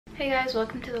Hey guys,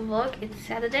 welcome to the vlog. It's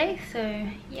Saturday, so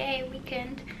yay,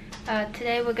 weekend.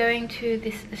 Today we're going to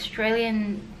this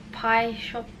Australian pie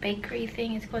shop bakery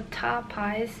thing. It's called Tar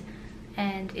Pies,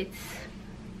 and it's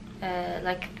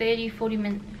like 30-40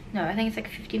 minutes, no, I think it's like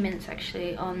 50 minutes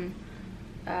actually on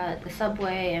the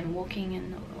subway and walking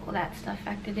and all that stuff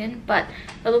factored in. But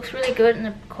it looks really good, and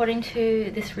according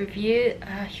to this review,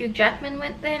 Hugh Jackman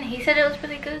went there and he said it was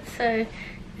really good, so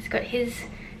it's got his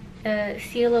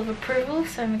seal of approval,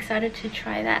 so I'm excited to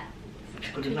try that.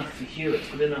 It's good enough for Hugh, it's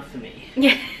good enough for me.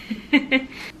 Yeah. You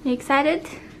excited?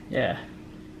 Yeah,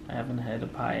 I haven't had a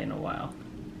pie in a while.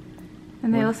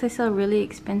 And they also sell really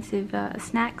expensive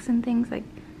snacks and things like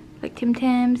Tim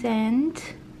Tams and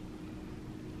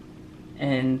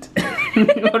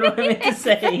what am I meant to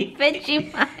say?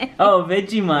 Vegemite. Oh,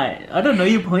 Vegemite. I don't know,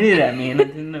 you pointed at me and I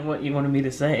didn't know what you wanted me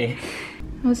to say.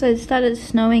 Also, it started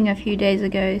snowing a few days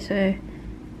ago, so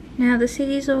now the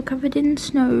city's all covered in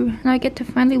snow and I get to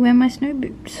finally wear my snow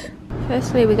boots.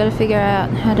 Firstly, we got to figure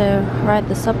out how to ride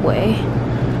the subway.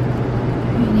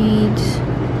 We need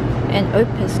an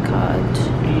Opus card.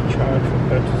 Be charged for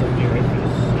purchase of your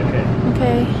Opus.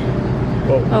 Okay.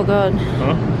 Whoa. Oh god.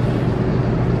 Huh?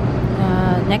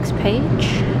 Next page.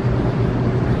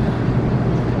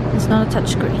 It's not a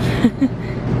touchscreen.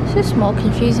 It's just more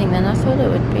confusing than I thought it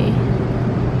would be.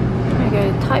 There we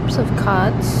go. Types of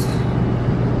cards.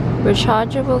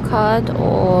 Rechargeable card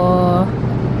or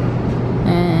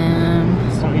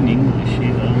It's not in English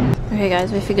either. okay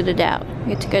guys, we figured it out.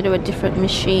 We had to go to a different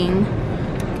machine,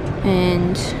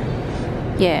 and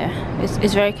yeah,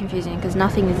 it's very confusing because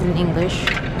nothing is in English.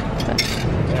 But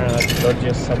Yeah, that's the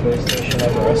dodgiest subway station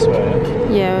ever, I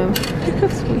swear. yeah.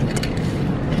 Sweet.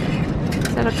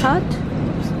 Is that a card?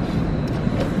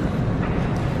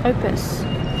 Opus.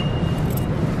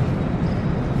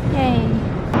 Yay.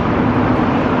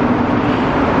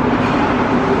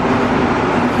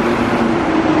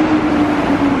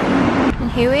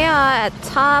 Here we are at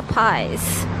Tar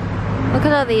Pies. Look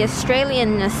at all the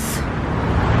Australianness.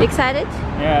 You excited?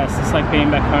 Yeah, it's just like being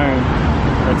back home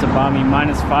where it's a balmy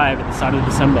 -5 at the start of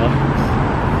December.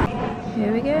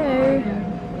 Here we go.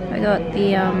 I got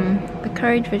the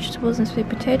curried vegetables and sweet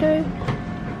potato.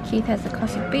 Keith has the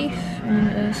classic beef and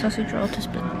a sausage roll to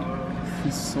split.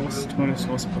 This sauce, tomato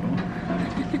sauce bottle.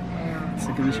 It's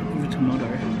like the shape of a tomato.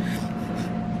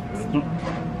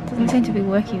 Doesn't seem to be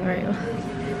working very well.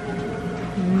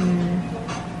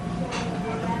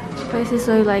 This place is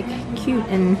so like cute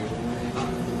and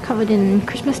covered in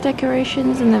Christmas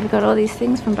decorations, and they've got all these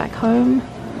things from back home,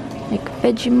 like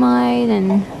Vegemite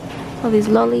and all these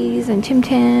lollies and Tim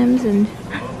Tams, and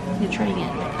you're trying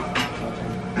it.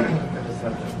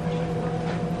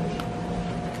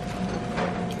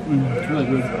 It's really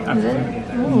good. Is it?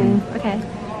 Ooh, okay.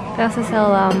 They also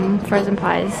sell frozen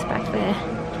pies back there.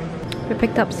 We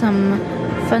picked up some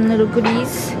fun little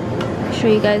goodies. I'll show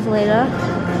you guys later.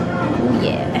 Oh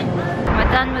yeah.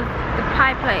 We're done with the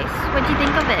pie place. What do you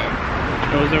think of it?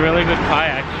 It was a really good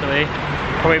pie actually.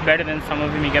 Probably better than some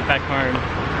of them you get back home.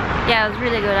 Yeah, it was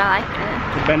really good. I liked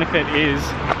it. The benefit is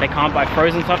they can't buy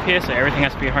frozen stuff here, so everything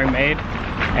has to be homemade.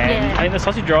 And Yeah. I think the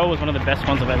sausage roll was one of the best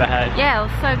ones I've ever had. Yeah, it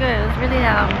was so good. It was really,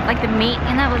 like the meat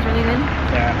in that was really good.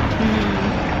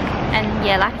 Yeah. And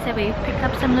yeah, like I said, we picked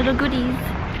up some little goodies,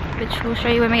 which we'll show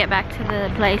you when we get back to the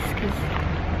place, because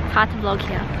it's hard to vlog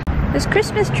here. There's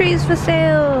Christmas trees for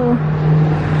sale.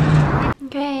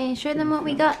 Okay, show them what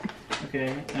we got.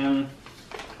 Okay, trying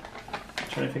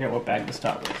to figure out what bag to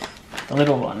start with. The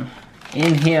little one.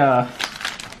 In here,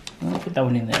 I'm gonna put that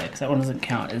one in there, because that one doesn't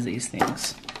count as these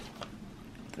things.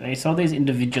 They sold these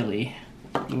individually.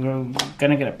 We were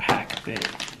gonna get a pack, but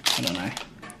I don't know.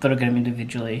 Thought I'd get them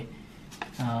individually.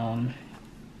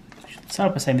 Should start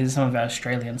off by saying these are some of our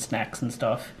Australian snacks and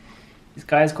stuff. This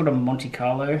guy's called a Monte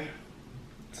Carlo.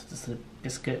 It's just a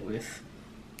biscuit with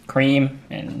cream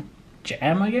and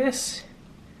jam, I guess?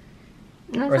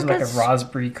 Or is it like a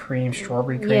raspberry cream,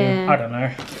 strawberry cream? Yeah. I don't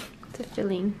know. It's a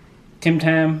filling. Tim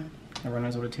Tam. Everyone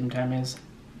knows what a Tim Tam is.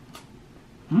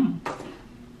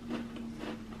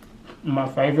 My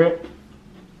favourite,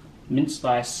 mint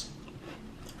slice.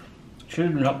 Should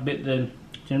have not bit the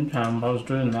Tim Tam while I was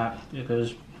doing that,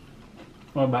 because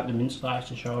what about the mint slice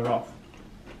to show it off?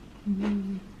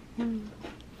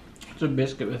 It's a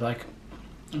biscuit with like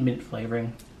mint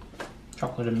flavouring,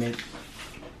 chocolate and mint.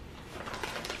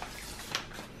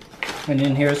 And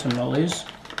then here are some lollies.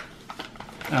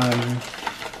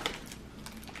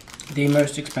 The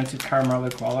most expensive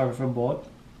caramello koala I've ever bought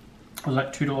was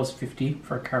like $2.50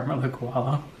 for a caramello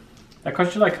koala. That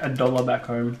cost you like $1 back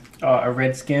home. A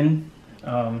red skin.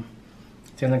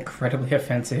 It's incredibly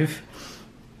offensive.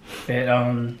 But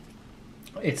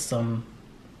It's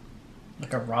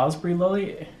like a raspberry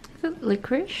lolly. Is it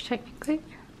licorice technically?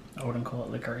 I wouldn't call it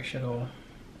licorice at all.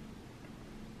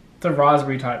 It's a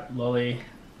raspberry type lolly.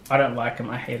 I don't like them,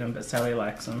 I hate them, but Sally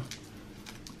likes them.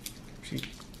 She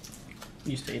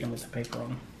used to eat them with the paper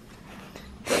on.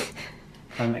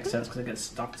 That makes sense because it gets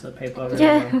stuck to the paper.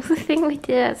 Yeah, it was the thing we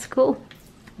did at school.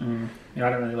 Yeah, I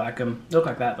don't really like them. They look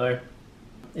like that though.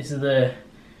 This is the,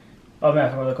 oh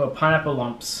man, what they're called, pineapple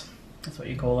lumps. That's what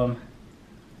you call them.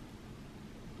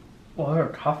 Oh, they're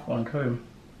a tough one too.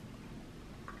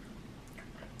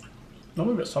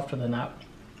 Normally a bit softer than that.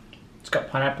 It's got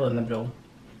pineapple in the middle.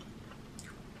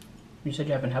 You said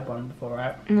you haven't had one before,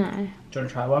 right? No. Do you want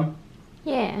to try one?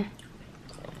 Yeah.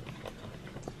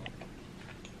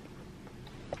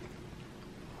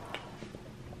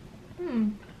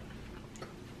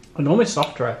 They're normally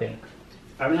softer, I think.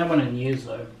 I haven't had one in years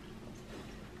though.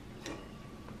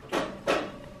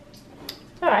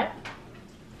 Alright.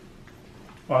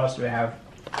 What else do we have?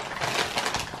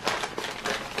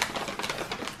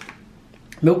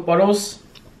 Milk bottles.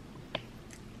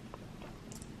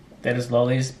 They're just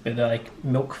lollies, but they're like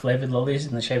milk flavoured lollies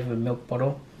in the shape of a milk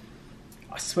bottle.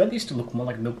 I swear they used to look more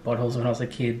like milk bottles when I was a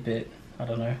kid, but I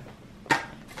don't know.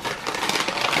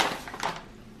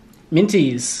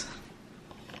 Minties.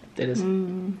 They're just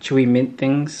chewy mint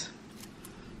things.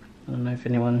 I don't know if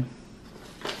anyone...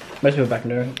 Most people back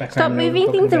home Stop know moving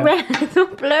what I'm things talking about. around, it's all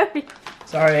blurry.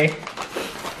 Sorry.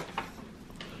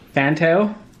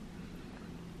 Fantail,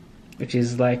 which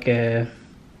is like a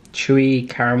chewy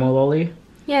caramel lolly.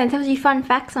 Yeah, it tells you fun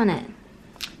facts on it.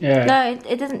 Yeah. No,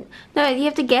 it doesn't. No, you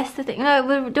have to guess the thing. No,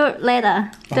 we'll do it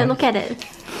later. Don't look at it.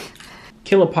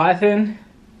 Killer python.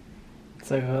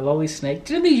 It's like a lolly snake.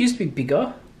 Didn't they used to be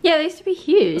bigger? Yeah, they used to be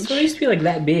huge. They used to be like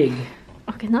that big.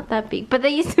 Okay, not that big, but they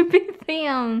used to be the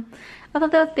I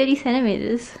thought they were 30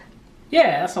 centimeters.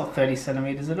 Yeah, that's not 30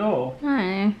 centimeters at all.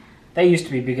 No. They used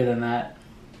to be bigger than that.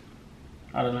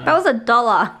 I don't know. That was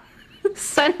 $1.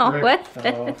 So not worth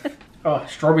it. Oh,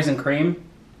 strawberries and cream.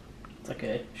 It's like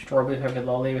a strawberry flavored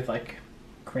lolly with like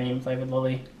cream flavored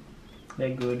lolly.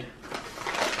 They're good.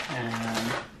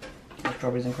 And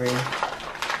strawberries and cream.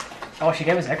 Oh, she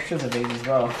gave us extras of these as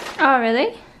well. Oh,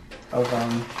 really? Of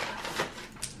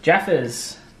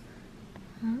Jaffas.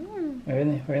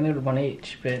 We're only one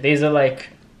each, but these are like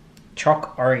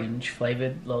choc orange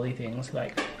flavored lolly things,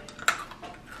 like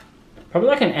probably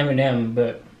like an M&M,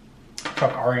 but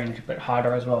choc orange, but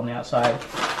harder as well on the outside.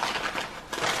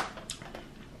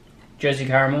 Jersey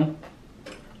caramel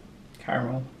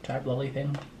type lolly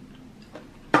thing.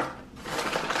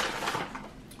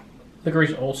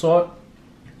 Licorice all sort.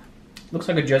 Looks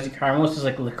like a Jersey caramel. It's just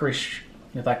like licorice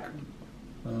with like, I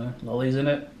don't know, lollies in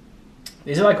it.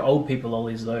 These are like old people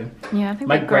lollies though. Yeah, I think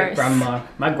my they're great gross. grandma,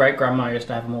 my great grandma used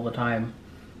to have them all the time.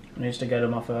 I used to get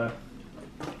them off her.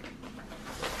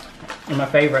 And my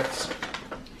favourites.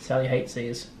 Sally hates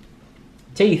these.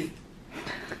 Teeth.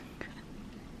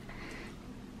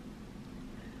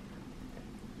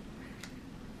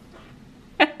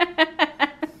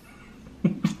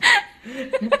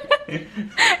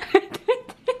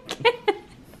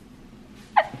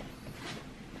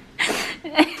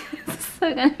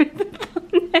 So gonna be the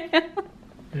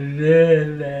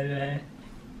thumbnail.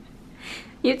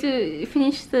 You have to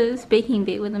finish the speaking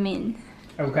bit with them in.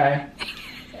 Okay.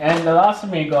 And the last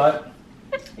one we got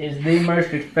is the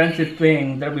most expensive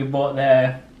thing that we bought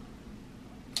there.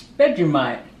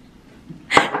 Vegemite.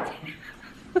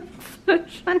 So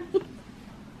funny.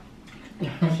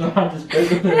 So I just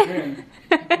Googled the thing.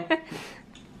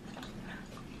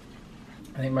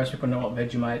 I think most people know what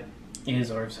Vegemite is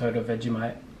or have heard of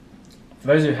Vegemite. For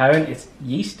those who haven't, it's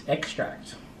yeast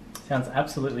extract. Sounds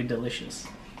absolutely delicious.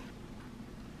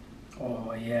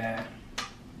 Oh yeah.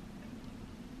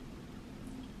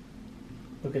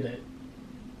 Look at it.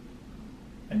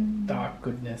 That dark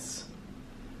goodness.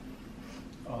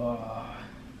 Oh, I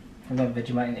haven't had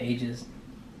Vegemite in ages.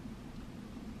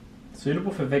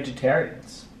 Suitable for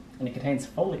vegetarians, and it contains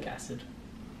folic acid.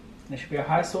 And it should be a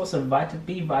high source of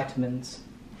B vitamins.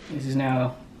 This is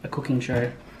now a cooking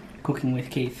show. Cooking with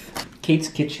Keith. Keith's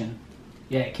Kitchen.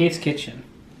 Yeah, Keith's Kitchen.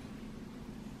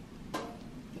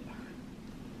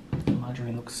 The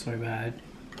margarine looks so bad.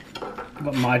 I've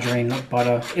got margarine, not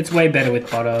butter. It's way better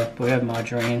with butter, but we have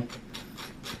margarine.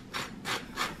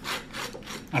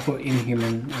 I put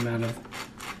inhuman amount of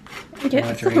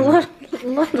margarine.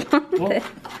 Well,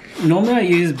 normally I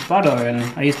use butter, and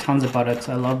I use tons of butter because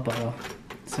I love butter.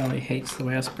 Sally hates the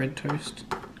way I spread toast.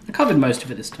 I covered most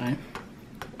of it this time.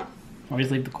 I always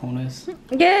leave the corners.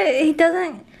 Yeah, he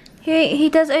doesn't. He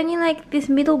does only like this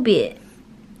middle bit.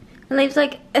 It leaves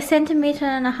like 1.5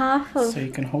 centimeters So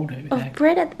you can hold it. of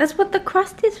bread. That's what the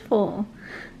crust is for.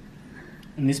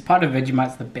 And this part of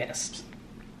Vegemite's the best.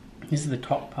 This is the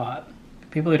top part.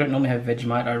 People who don't normally have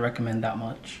Vegemite, I recommend that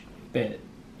much. But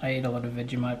I eat a lot of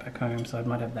Vegemite back home, so I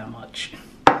might have that much.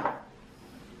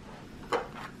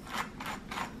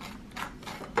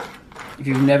 If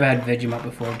you've never had Vegemite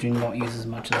before, do not use as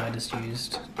much as I just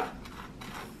used.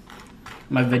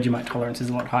 My Vegemite tolerance is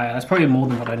a lot higher. That's probably more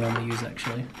than what I normally use,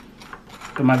 actually.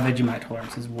 But my Vegemite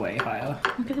tolerance is way higher.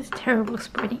 Look at this terrible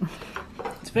spreading.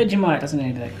 It's Vegemite, doesn't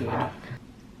need that good.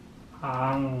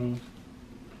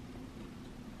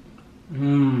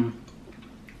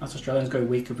 Us Australians go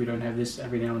weak if we don't have this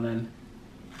every now and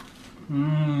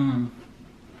then.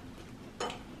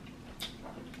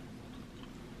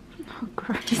 Oh,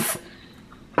 gross.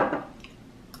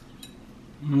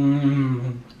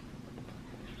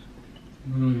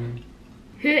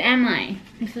 Who am I?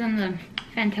 This is on the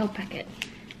Fantel packet.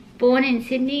 Born in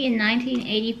Sydney in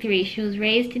 1983, she was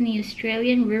raised in the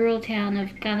Australian rural town of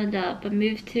Gunnedah but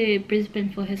moved to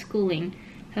Brisbane for her schooling.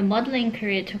 Her modelling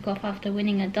career took off after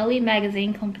winning a Dolly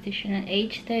magazine competition at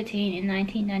age 13 in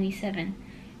 1997.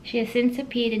 She has since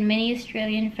appeared in many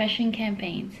Australian fashion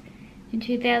campaigns. In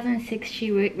 2006,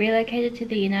 she relocated to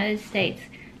the United States,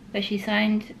 where she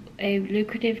signed a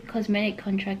lucrative cosmetic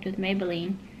contract with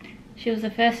Maybelline. She was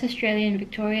the first Australian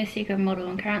Victoria's Secret model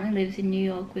and currently lives in New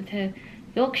York with her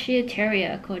Yorkshire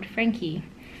Terrier called Frankie.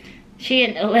 She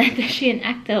and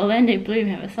actor Orlando Bloom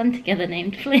have a son together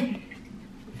named Flynn.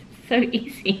 So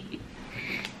easy.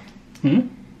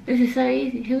 This is so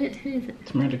easy. Who is it?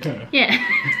 It's Miranda Kerr. Yeah.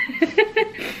 I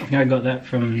think I got that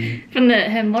from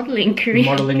her modelling career.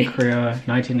 Modelling career,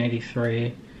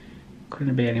 1983.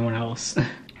 Couldn't be anyone else.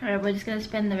 Alright, we're just going to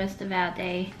spend the rest of our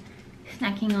day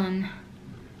snacking on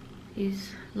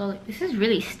these lollipops. This is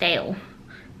really stale.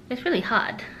 It's really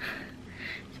hard.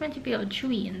 It's meant to be all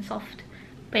chewy and soft.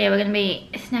 But yeah, we're going to be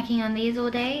snacking on these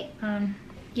all day.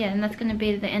 Yeah, and that's going to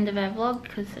be the end of our vlog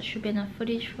because there should be enough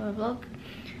footage for a vlog.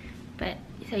 But,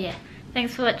 so yeah,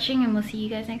 thanks for watching and we'll see you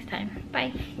guys next time.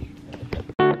 Bye!